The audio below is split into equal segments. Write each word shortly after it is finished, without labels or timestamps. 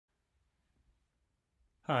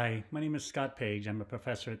Hi, my name is Scott Page. I'm a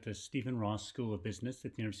professor at the Stephen Ross School of Business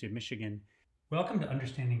at the University of Michigan. Welcome to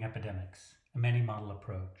Understanding Epidemics, a many-model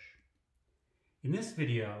approach. In this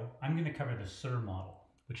video, I'm going to cover the SIR model,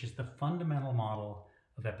 which is the fundamental model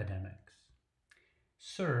of epidemics.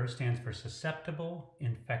 SIR stands for susceptible,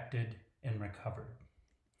 infected, and recovered.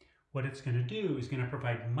 What it's going to do is going to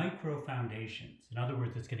provide micro foundations. In other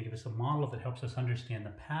words, it's going to give us a model that helps us understand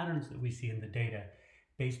the patterns that we see in the data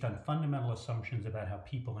based on fundamental assumptions about how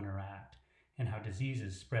people interact and how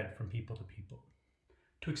diseases spread from people to people.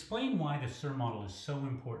 To explain why the SIR model is so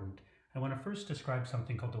important, I want to first describe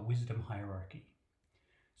something called the wisdom hierarchy.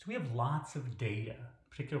 So we have lots of data,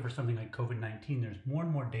 particularly for something like COVID-19. There's more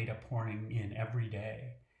and more data pouring in every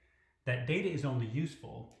day. That data is only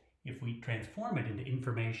useful if we transform it into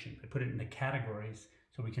information, we put it into categories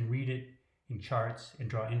so we can read it in charts and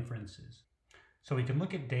draw inferences. So we can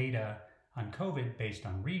look at data on COVID based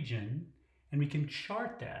on region, and we can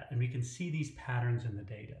chart that, and we can see these patterns in the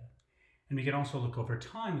data. And we can also look over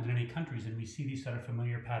time within any countries, and we see these sort of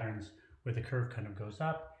familiar patterns where the curve kind of goes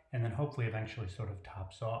up, and then hopefully eventually sort of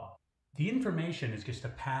tops off. The information is just a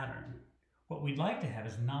pattern. What we'd like to have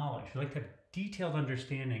is knowledge. We'd like to have detailed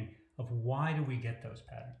understanding of why do we get those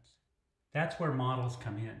patterns. That's where models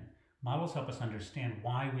come in. Models help us understand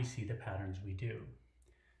why we see the patterns we do.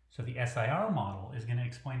 So the SIR model is going to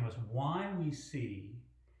explain to us why we see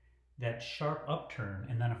that sharp upturn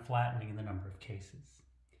and then a flattening in the number of cases.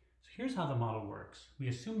 So here's how the model works. We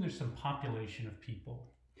assume there's some population of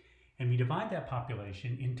people, and we divide that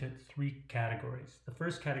population into three categories. The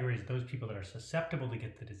first category is those people that are susceptible to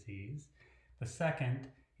get the disease. The second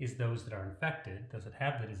is those that are infected, those that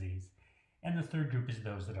have the disease. And the third group is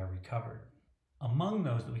those that are recovered. Among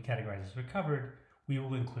those that we categorize as recovered, we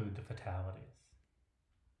will include the fatalities.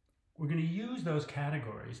 We're going to use those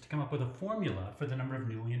categories to come up with a formula for the number of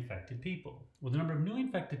newly infected people. Well, the number of newly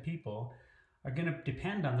infected people are going to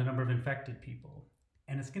depend on the number of infected people.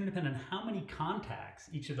 And it's going to depend on how many contacts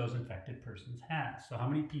each of those infected persons has. So how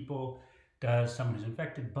many people does someone who's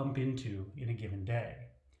infected bump into in a given day?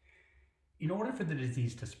 In order for the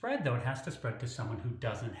disease to spread, though, it has to spread to someone who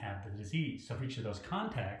doesn't have the disease. So for each of those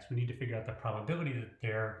contacts, we need to figure out the probability that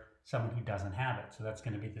they're someone who doesn't have it. So that's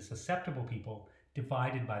going to be the susceptible people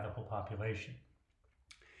divided by the whole population.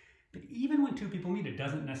 But even when two people meet, it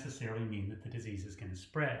doesn't necessarily mean that the disease is going to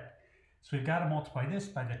spread. So we've got to multiply this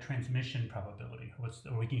by the transmission probability,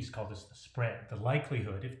 or we can just call this the spread, the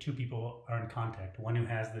likelihood if two people are in contact, one who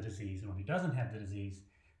has the disease and one who doesn't have the disease,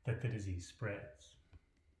 that the disease spreads.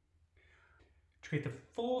 To create the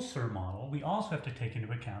full SIR model, we also have to take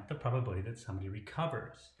into account the probability that somebody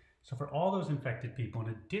recovers. So for all those infected people, in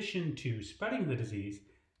addition to spreading the disease,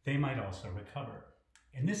 they might also recover.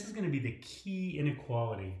 And this is going to be the key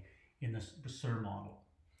inequality in the SIR model.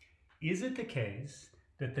 Is it the case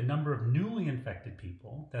that the number of newly infected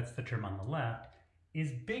people, that's the term on the left,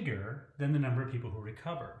 is bigger than the number of people who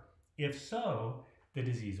recover? If so, the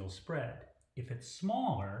disease will spread. If it's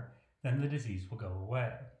smaller, then the disease will go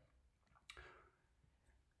away.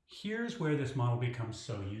 Here's where this model becomes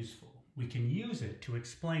so useful. We can use it to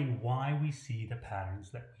explain why we see the patterns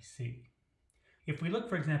that we see. If we look,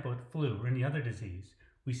 for example, at flu or any other disease,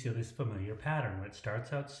 we see this familiar pattern where it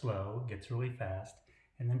starts out slow, gets really fast,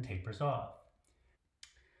 and then tapers off.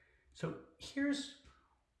 So here's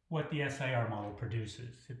what the SIR model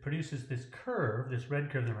produces. It produces this curve, this red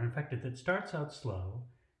curve that we're infected, that starts out slow,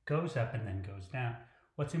 goes up, and then goes down.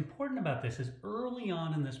 What's important about this is early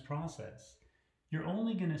on in this process, you're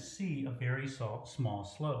only going to see a very small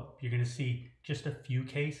slope. You're going to see just a few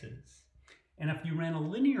cases. And if you ran a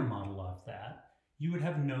linear model off that, you would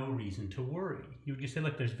have no reason to worry. You would just say,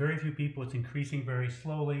 look, there's very few people, it's increasing very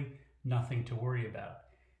slowly, nothing to worry about.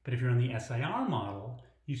 But if you're on the SIR model,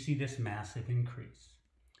 you see this massive increase.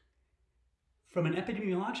 From an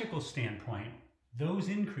epidemiological standpoint, those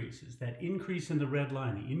increases, that increase in the red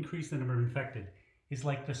line, the increase in the number of infected, is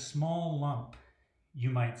like the small lump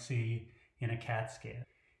you might see in a CAT scan.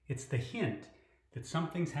 It's the hint that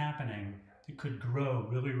something's happening that could grow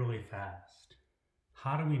really, really fast.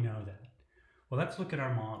 How do we know that? Well, let's look at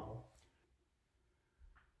our model.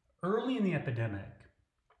 Early in the epidemic,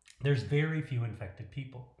 there's very few infected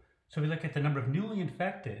people. So we look at the number of newly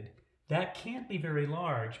infected, that can't be very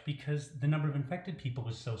large because the number of infected people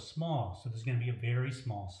is so small. So there's going to be a very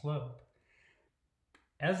small slope.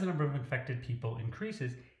 As the number of infected people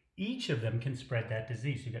increases, each of them can spread that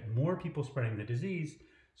disease. So you get more people spreading the disease,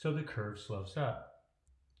 so the curve slopes up.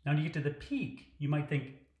 Now, when you get to the peak, you might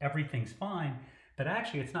think everything's fine, but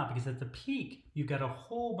actually it's not, because at the peak, you've got a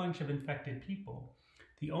whole bunch of infected people.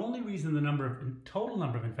 The only reason the total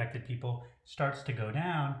number of infected people starts to go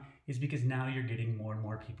down is because now you're getting more and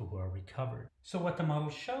more people who are recovered. So what the model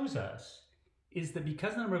shows us is that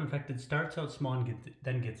because the number of infected starts out small and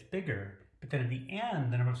then gets bigger, but then at the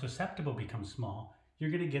end, the number of susceptible becomes small, you're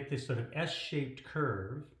going to get this sort of S-shaped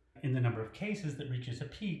curve in the number of cases that reaches a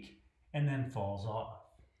peak and then falls off.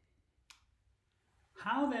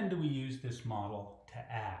 How then do we use this model to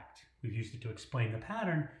act? We've used it to explain the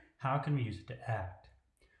pattern. How can we use it to act?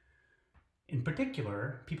 In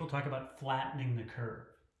particular, people talk about flattening the curve.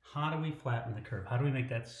 How do we flatten the curve? How do we make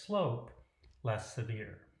that slope less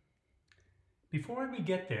severe? Before we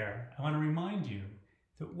get there, I want to remind you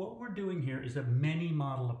that what we're doing here is a many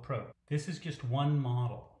model approach. This is just one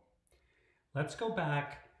model. Let's go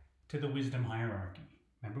back to the wisdom hierarchy.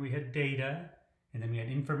 Remember, we had data, and then we had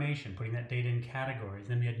information, putting that data in categories.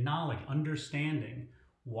 Then we had knowledge, understanding.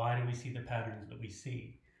 Why do we see the patterns that we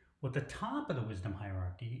see? Well, at the top of the wisdom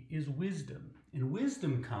hierarchy is wisdom. And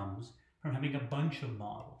wisdom comes from having a bunch of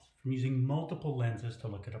models, from using multiple lenses to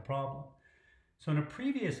look at a problem. So in a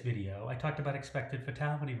previous video, I talked about expected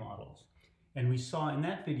fatality models. And we saw in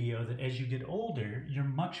that video that as you get older, you're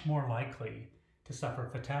much more likely to suffer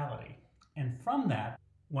fatality. And from that,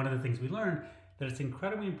 one of the things we learned that it's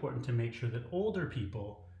incredibly important to make sure that older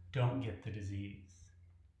people don't get the disease.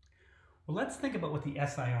 Well, let's think about what the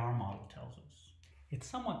SIR model tells us. It's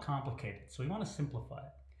somewhat complicated, so we want to simplify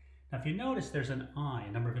it. Now, if you notice, there's an I,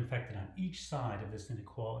 a number of infected on each side of this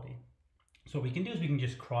inequality. So what we can do is we can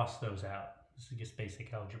just cross those out. This is just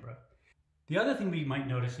basic algebra. The other thing we might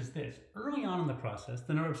notice is this. Early on in the process,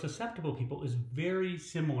 the number of susceptible people is very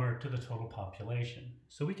similar to the total population.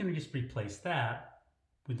 So we can just replace that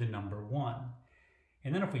with the number 1.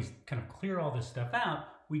 And then if we kind of clear all this stuff out,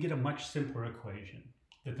 we get a much simpler equation,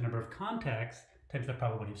 that the number of contacts times the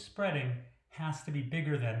probability of spreading has to be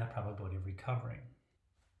bigger than the probability of recovering.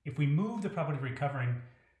 If we move the probability of recovering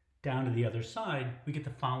down to the other side, we get the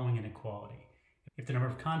following inequality. If the number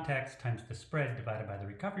of contacts times the spread divided by the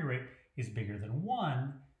recovery rate is bigger than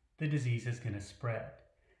 1, the disease is going to spread.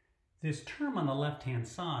 This term on the left-hand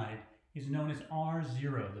side is known as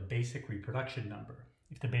R0, the basic reproduction number.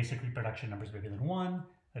 If the basic reproduction number is bigger than 1,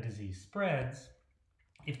 a disease spreads.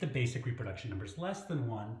 If the basic reproduction number is less than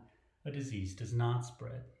 1, a disease does not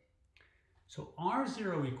spread. So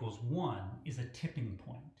R0 equals 1 is a tipping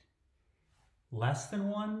point. Less than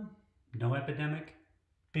 1, no epidemic.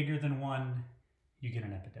 Bigger than 1, you get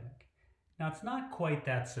an epidemic. Now, it's not quite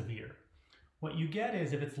that severe. What you get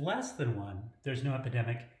is if it's less than 1, there's no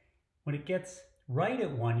epidemic. When it gets right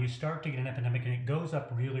at 1, you start to get an epidemic, and it goes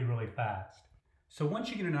up really, really fast. So once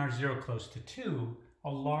you get an R0 close to 2, a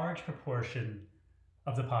large proportion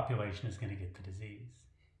of the population is going to get the disease.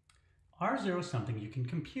 R0 is something you can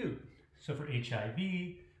compute. So for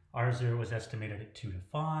HIV, R0 was estimated at 2 to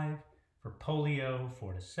 5, for polio,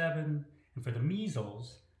 4 to 7, and for the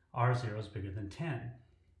measles, R0 is bigger than 10.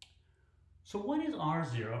 So what is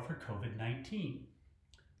R0 for COVID-19?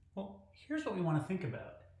 Well, here's what we want to think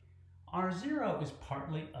about. R0 is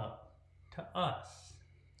partly up to us.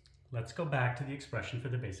 Let's go back to the expression for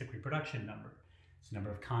the basic reproduction number. It's the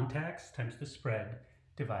number of contacts times the spread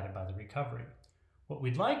divided by the recovery. What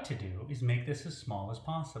we'd like to do is make this as small as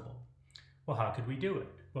possible. Well, how could we do it?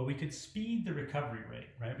 Well, we could speed the recovery rate,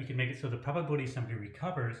 right? We could make it so the probability somebody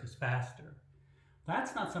recovers is faster.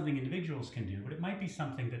 That's not something individuals can do, but it might be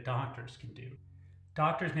something that doctors can do.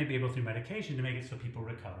 Doctors may be able through medication to make it so people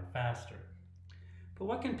recover faster. But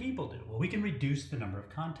what can people do? Well, we can reduce the number of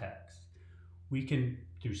contacts. We can,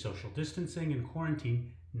 through social distancing and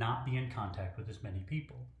quarantine, not be in contact with as many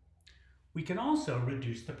people. We can also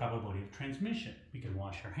reduce the probability of transmission. We can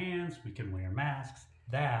wash our hands, we can wear masks.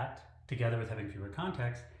 That, together with having fewer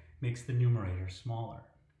contacts, makes the numerator smaller.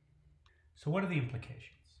 So what are the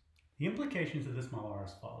implications? The implications of this model are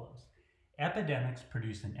as follows. Epidemics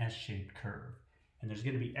produce an S-shaped curve, and there's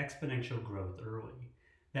going to be exponential growth early.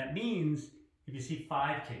 That means if you see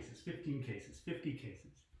 5 cases, 15 cases, 50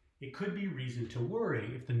 cases, it could be reason to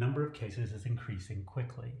worry if the number of cases is increasing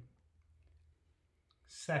quickly.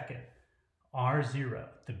 Second, R0,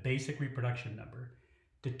 the basic reproduction number,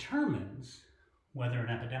 determines whether an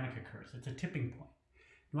epidemic occurs. It's a tipping point.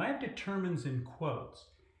 Now I have determines in quotes,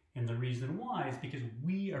 and the reason why is because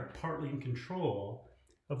we are partly in control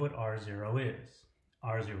of what R0 is.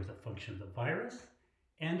 R0 is a function of the virus,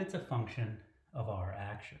 and it's a function of our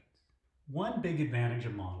actions. One big advantage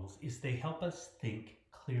of models is they help us think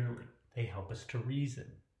clearly. They help us to reason.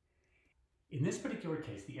 In this particular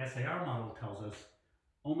case, the SIR model tells us,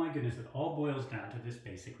 oh my goodness, it all boils down to this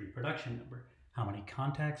basic reproduction number, how many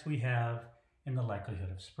contacts we have, and the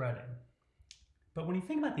likelihood of spreading. But when you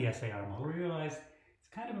think about the SIR model, we realize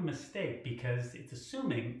it's kind of a mistake because it's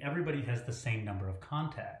assuming everybody has the same number of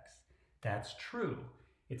contacts. That's true.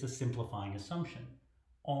 It's a simplifying assumption.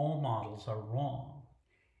 All models are wrong.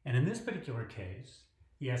 And in this particular case,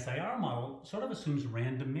 the SIR model sort of assumes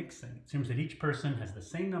random mixing. It assumes that each person has the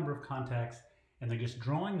same number of contacts and they're just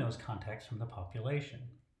drawing those contacts from the population.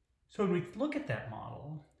 So when we look at that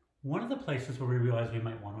model, one of the places where we realize we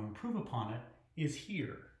might want to improve upon it is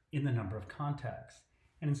here in the number of contacts.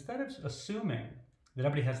 And instead of assuming that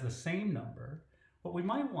everybody has the same number, what we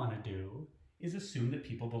might want to do is assume that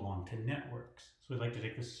people belong to networks. So we'd like to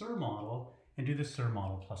take the SIR model and do the SIR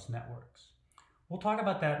model plus networks. We'll talk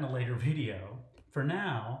about that in a later video. For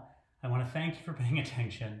now, I want to thank you for paying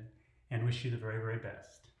attention and wish you the very, very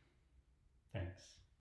best. Thanks.